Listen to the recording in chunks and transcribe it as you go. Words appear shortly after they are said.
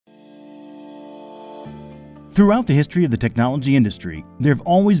Throughout the history of the technology industry, there have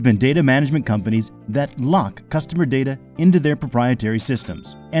always been data management companies that lock customer data into their proprietary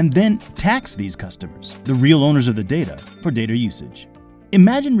systems and then tax these customers, the real owners of the data, for data usage.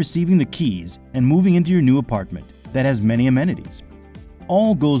 Imagine receiving the keys and moving into your new apartment that has many amenities.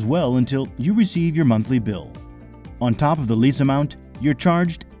 All goes well until you receive your monthly bill. On top of the lease amount, you're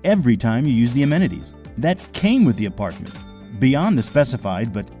charged every time you use the amenities that came with the apartment, beyond the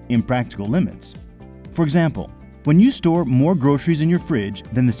specified but impractical limits. For example, when you store more groceries in your fridge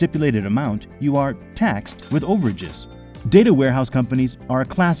than the stipulated amount, you are taxed with overages. Data warehouse companies are a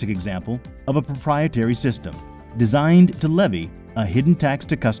classic example of a proprietary system designed to levy a hidden tax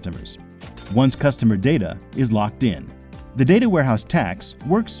to customers once customer data is locked in. The data warehouse tax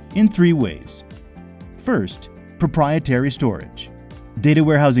works in three ways. First, proprietary storage. Data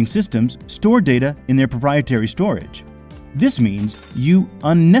warehousing systems store data in their proprietary storage. This means you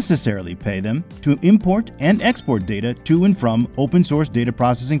unnecessarily pay them to import and export data to and from open-source data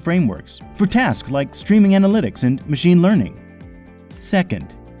processing frameworks for tasks like streaming analytics and machine learning.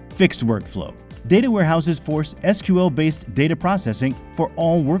 Second, fixed workflow. Data warehouses force SQL-based data processing for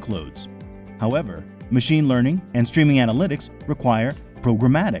all workloads. However, machine learning and streaming analytics require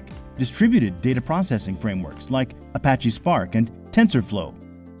programmatic, distributed data processing frameworks like Apache Spark and TensorFlow,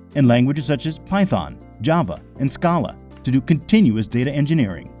 and languages such as Python, Java, and Scala to do continuous data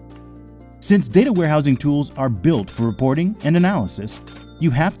engineering. Since data warehousing tools are built for reporting and analysis,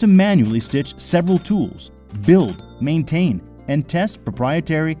 you have to manually stitch several tools, build, maintain, and test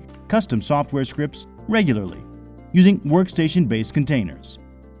proprietary custom software scripts regularly, using workstation-based containers.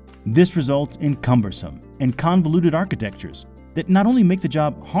 This results in cumbersome and convoluted architectures that not only make the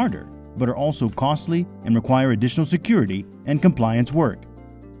job harder, but are also costly and require additional security and compliance work.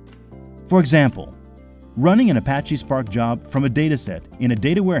 For example, running an Apache Spark job from a dataset in a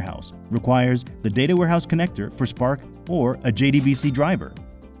data warehouse requires the data warehouse connector for Spark or a JDBC driver.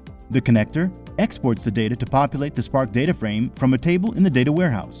 The connector exports the data to populate the Spark data frame from a table in the data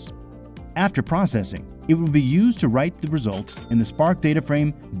warehouse. After processing, it will be used to write the results in the Spark data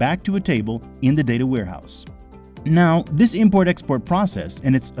frame back to a table in the data warehouse. Now, this import-export process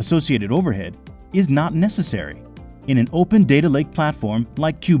and its associated overhead is not necessary in an open data lake platform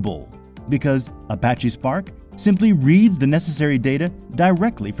like Qubole, because Apache Spark simply reads the necessary data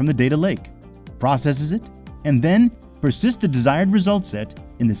directly from the data lake, processes it, and then persists the desired result set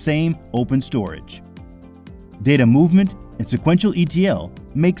in the same open storage. Data movement and sequential ETL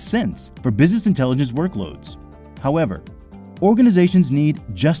makes sense for business intelligence workloads. However, organizations need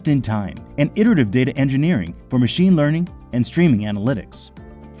just-in-time and iterative data engineering for machine learning and streaming analytics.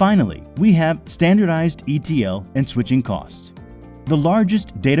 Finally, we have standardized ETL and switching costs. The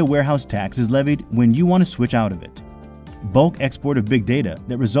largest data warehouse tax is levied when you want to switch out of it. Bulk export of big data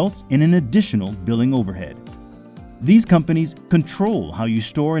that results in an additional billing overhead. These companies control how you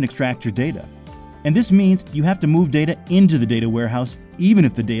store and extract your data, and this means you have to move data into the data warehouse even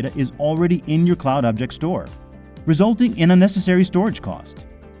if the data is already in your cloud object store, resulting in unnecessary storage cost.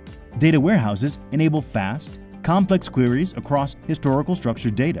 Data warehouses enable fast, complex queries across historical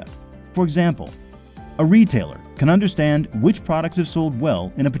structured data. For example, a retailer can understand which products have sold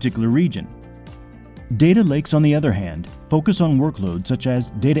well in a particular region. Data lakes, on the other hand, focus on workloads such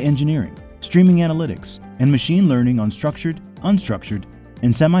as data engineering, streaming analytics, and machine learning on structured, unstructured,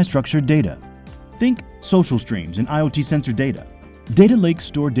 and semi-structured data. Think social streams and IoT sensor data. Data lakes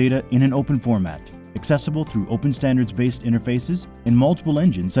store data in an open format, accessible through open standards-based interfaces in multiple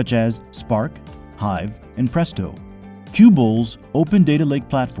engines such as Spark, Hive, and Presto. Qubole's Open Data Lake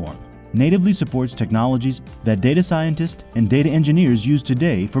platform natively supports technologies that data scientists and data engineers use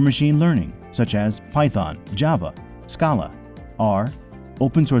today for machine learning, such as Python, Java, Scala, R,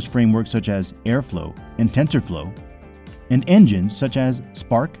 open source frameworks such as Airflow and TensorFlow, and engines such as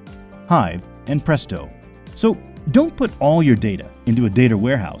Spark, Hive, and Presto. So don't put all your data into a data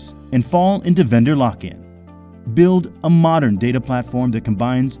warehouse and fall into vendor lock-in. Build a modern data platform that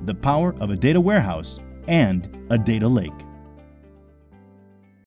combines the power of a data warehouse and a data lake.